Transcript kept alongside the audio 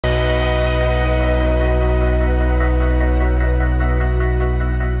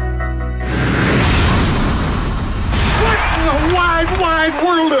wide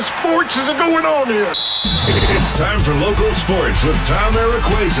world of sports is going on here? It's time for local sports with Tom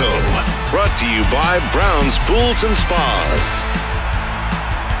Araquazo. Brought to you by Brown's Pools and Spas.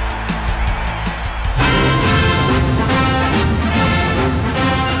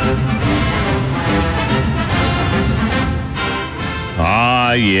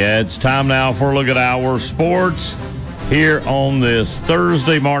 Yeah, it's time now for a look at our sports here on this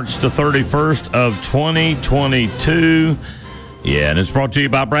Thursday, March the 31st of 2022. Yeah, and it's brought to you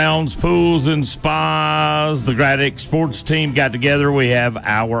by Brown's Pools and Spas. The Graddick sports team got together. We have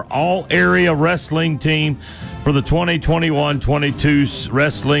our all-area wrestling team for the 2021-22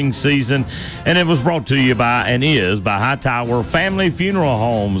 wrestling season, and it was brought to you by and is by Hightower Family Funeral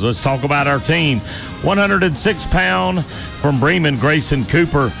Homes. Let's talk about our team. 106-pound from Bremen, Grayson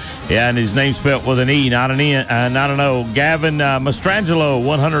Cooper. Yeah, and his name spelled with an E, not an O. Gavin Mastrangelo,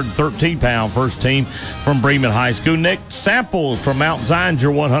 113-pound first team from Bremen High School. Nick Samples from Mount Zion's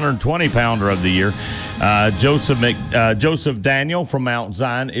your 120-pounder of the year. Joseph Daniel from Mount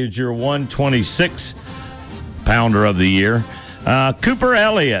Zion is your 126-pounder of the year. Cooper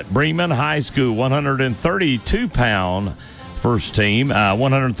Elliott, Bremen High School, 132-pound first team.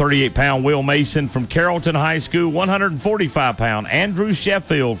 138-pound Will Mason from Carrollton High School. 145-pound Andrew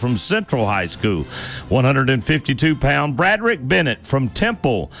Sheffield from Central High School. 152-pound Bradrick Bennett from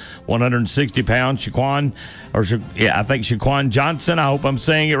Temple. 160-pound Shaquan Johnson, I hope I'm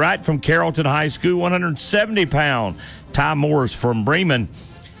saying it right, from Carrollton High School. 170-pound Ty Morris from Bremen.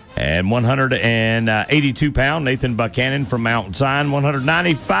 And 182-pound Nathan Buchanan from Mount Zion.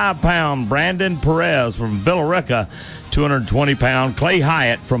 195-pound Brandon Perez from Villa Rica. 220-pound Clay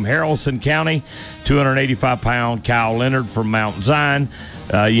Hyatt from Haralson County. 285-pound Kyle Leonard from Mount Zion.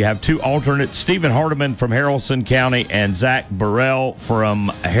 You have two alternates, Stephen Hardiman from Haralson County and Zach Burrell from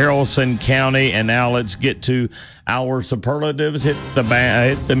Haralson County. And now let's get to our superlatives. Hit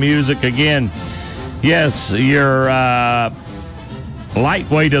the music again. Yes, your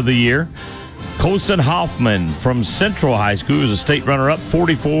lightweight of the year, Colson Hoffman from Central High School, is a state runner-up,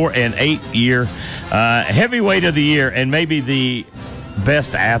 44 and 8 year. Heavyweight of the year, and maybe the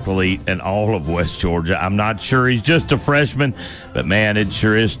best athlete in all of West Georgia. I'm not sure. He's just a freshman, but man, it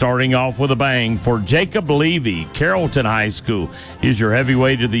sure is starting off with a bang for Jacob Levy, Carrollton High School. He's your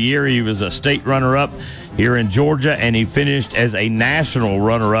heavyweight of the year. He was a state runner-up here in Georgia, and he finished as a national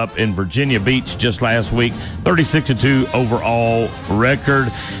runner-up in Virginia Beach just last week. 36-2 overall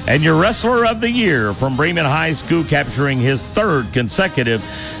record. And your wrestler of the year from Bremen High School, capturing his third consecutive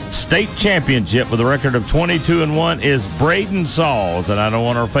state championship with a record of 22-1, is Braden Sauls. And I know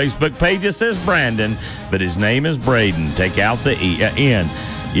on our Facebook page it says Brandon, but his name is Braden. Take out the N.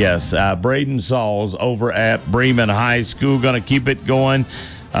 Yes, Braden Sauls over at Bremen High School. Going to keep it going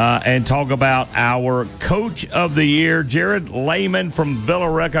and talk about our coach of the year, Jared Lehman from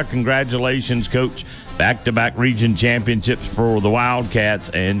Villa Rica. Congratulations, Coach. Back-to-back region championships for the Wildcats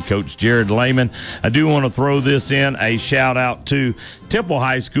and Coach Jared Lehman. I do want to throw this in, a shout-out to Temple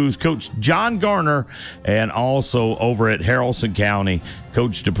High School's Coach John Garner, and also over at Haralson County,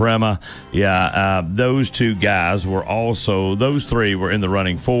 Coach DePrema. Yeah, those two guys were also, those three were in the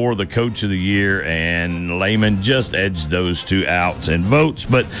running for the Coach of the Year, and Lehman just edged those two out in votes.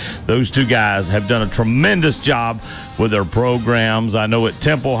 But those two guys have done a tremendous job with their programs. I know at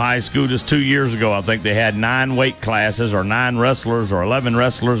Temple High School just 2 years ago, I think they had 9 weight classes, or 9 wrestlers, or 11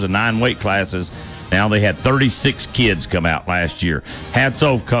 wrestlers and 9 weight classes. Now they had 36 kids come out last year. Hats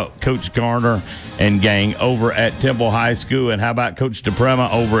off, Coach Garner and gang over at Temple High School. And how about Coach DePrema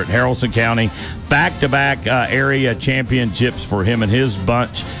over at Haralson County? Back-to-back area championships for him and his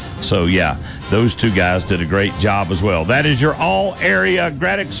bunch. So, yeah, those two guys did a great job as well. That is your all-area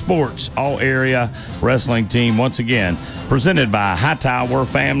Graddick Sports, all-area wrestling team, once again, presented by Hightower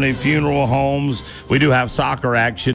Family Funeral Homes. We do have soccer action